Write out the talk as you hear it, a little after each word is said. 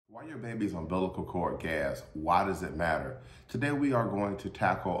Why your baby's umbilical cord gas? Why does it matter? Today we are going to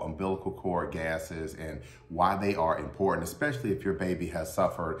tackle umbilical cord gases and why they are important, especially if your baby has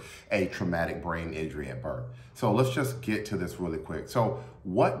suffered a traumatic brain injury at birth. So let's just get to this really quick. So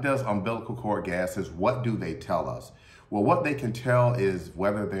what does umbilical cord gases, what do they tell us? Well, what they can tell is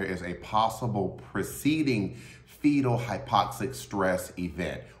whether there is a possible preceding fetal hypoxic stress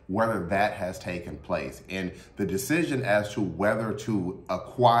event, whether that has taken place. And the decision as to whether to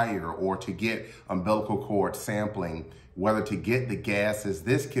acquire or to get umbilical cord sampling, whether to get the gases,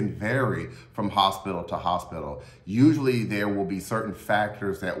 this can vary from hospital to hospital. Usually there will be certain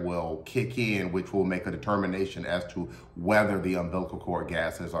factors that will kick in, which will make a determination as to whether the umbilical cord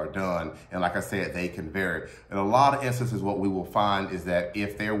gases are done. And like I said, they can vary. In a lot of instances, what we will find is that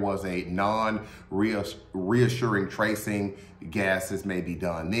if there was a non-reassuring tracing, gases may be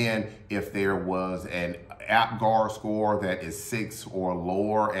done then. If there was an APGAR score that is 6 or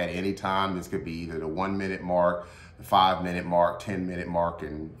lower at any time, this could be either the 1 minute mark, the 5 minute mark, 10 minute mark,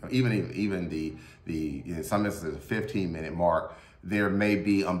 and even the in some instances, a 15 minute mark, there may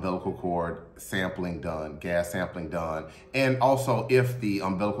be umbilical cord sampling done, gas sampling done. And also if the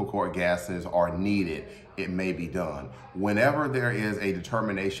umbilical cord gases are needed, it may be done. Whenever there is a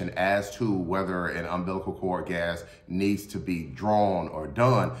determination as to whether an umbilical cord gas needs to be drawn or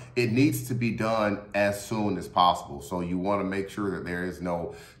done, it needs to be done as soon as possible. So you want to make sure that there is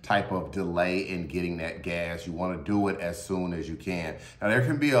no type of delay in getting that gas. You want to do it as soon as you can. Now there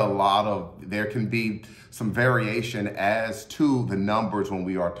can be some variation as to the numbers when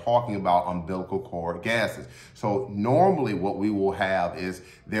we are talking about umbilical cord gases. So normally what we will have is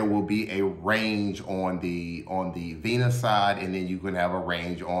there will be a range on the venous side, and then you can have a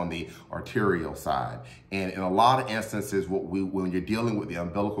range on the arterial side. And in a lot of instances, when you're dealing with the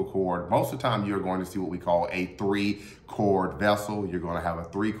umbilical cord, most of the time you're going to see what we call a 3-cord vessel. You're going to have a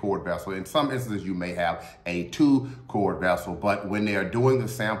 3-cord vessel. In some instances, you may have a 2-cord vessel, but when they are doing the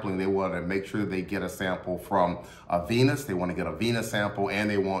sampling, they want to make sure they get a sample from a venous. They want to get a venous sample, and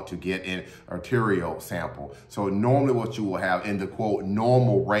they want to get an arterial sample. So normally what you will have in the quote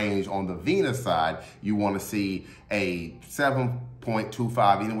normal range on the venous side, you want to see a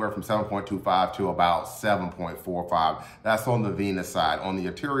 7.25, anywhere from 7.25 to about 7.45. That's on the venous side. On the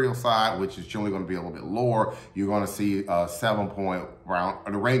arterial side, which is generally going to be a little bit lower, you're going to see the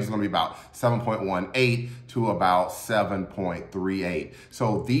range is going to be about 7.18 to about 7.38.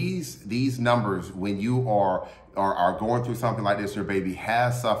 So these numbers, when you are going through something like this, your baby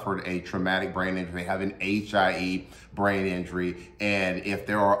has suffered a traumatic brain injury, they have an HIE brain injury, and if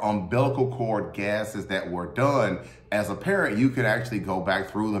there are umbilical cord gases that were done, as a parent, you can actually go back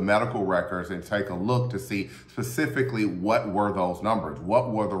through the medical records and take a look to see specifically what were those numbers,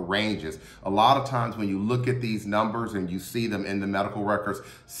 what were the ranges. A lot of times when you look at these numbers and you see them in the medical records,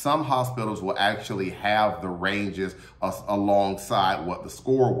 some hospitals will actually have the ranges alongside what the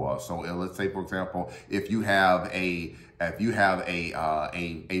score was. So let's say, for example, if you have a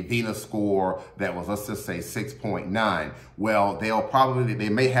venous score that was, let's just say 6.9, well, they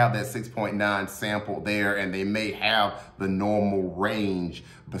may have that 6.9 sample there, and they may have the normal range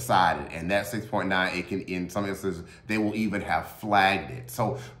beside it. And that 6.9, it can, in some instances, they will even have flagged it.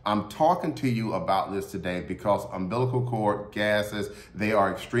 So I'm talking to you about this today because umbilical cord gases, they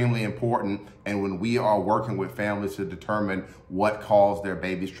are extremely important. And when we are working with families to determine what caused their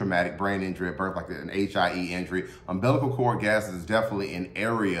baby's traumatic brain injury at birth, like an HIE injury, umbilical cord gases is definitely an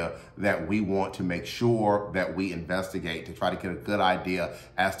area that we want to make sure that we investigate to try to get a good idea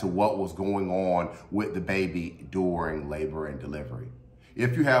as to what was going on with the baby during labor and delivery.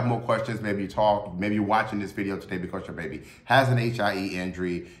 If you have more questions, maybe you're watching this video today because your baby has an HIE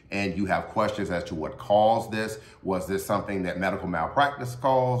injury and you have questions as to what caused this. Was this something that medical malpractice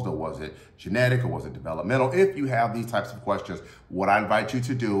caused, or was it genetic, or was it developmental? If you have these types of questions, what I invite you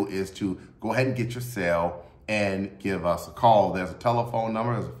to do is to go ahead and get your cell and give us a call. There's a telephone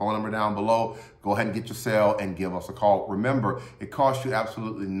number, there's a phone number down below. Go ahead and get your cell and give us a call. Remember, it costs you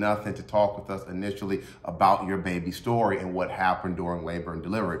absolutely nothing to talk with us initially about your baby story and what happened during labor and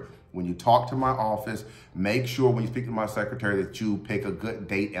delivery. When you talk to my office, make sure when you speak to my secretary that you pick a good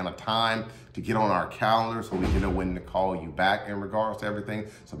date and a time to get on our calendar so we can know when to call you back in regards to everything.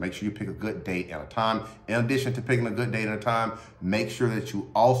 So make sure you pick a good date and a time. In addition to picking a good date and a time, make sure that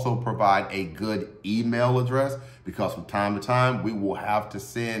you also provide a good email address, because from time to time, we will have to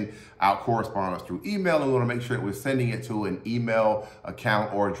send out correspondence through email, and we want to make sure that we're sending it to an email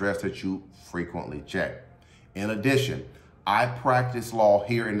account or address that you frequently check. In addition, I practice law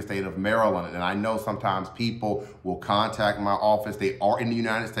here in the state of Maryland, and I know sometimes people will contact my office. They are in the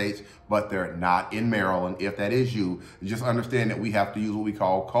United States, but they're not in Maryland. If that is you, just understand that we have to use what we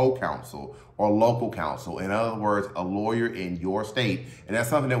call co-counsel or local counsel. In other words, a lawyer in your state. And that's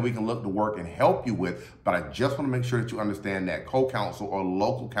something that we can look to work and help you with. But I just want to make sure that you understand that co-counsel or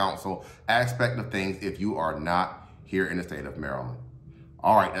local counsel aspect of things if you are not here in the state of Maryland.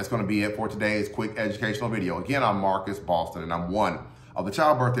 All right, that's going to be it for today's quick educational video. Again, I'm Marcus Boston, and I'm one of the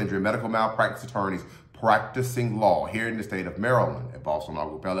childbirth injury and medical malpractice attorneys practicing law here in the state of Maryland at Boston Law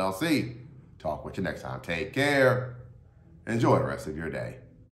Group, LLC. Talk with you next time. Take care. Enjoy the rest of your day.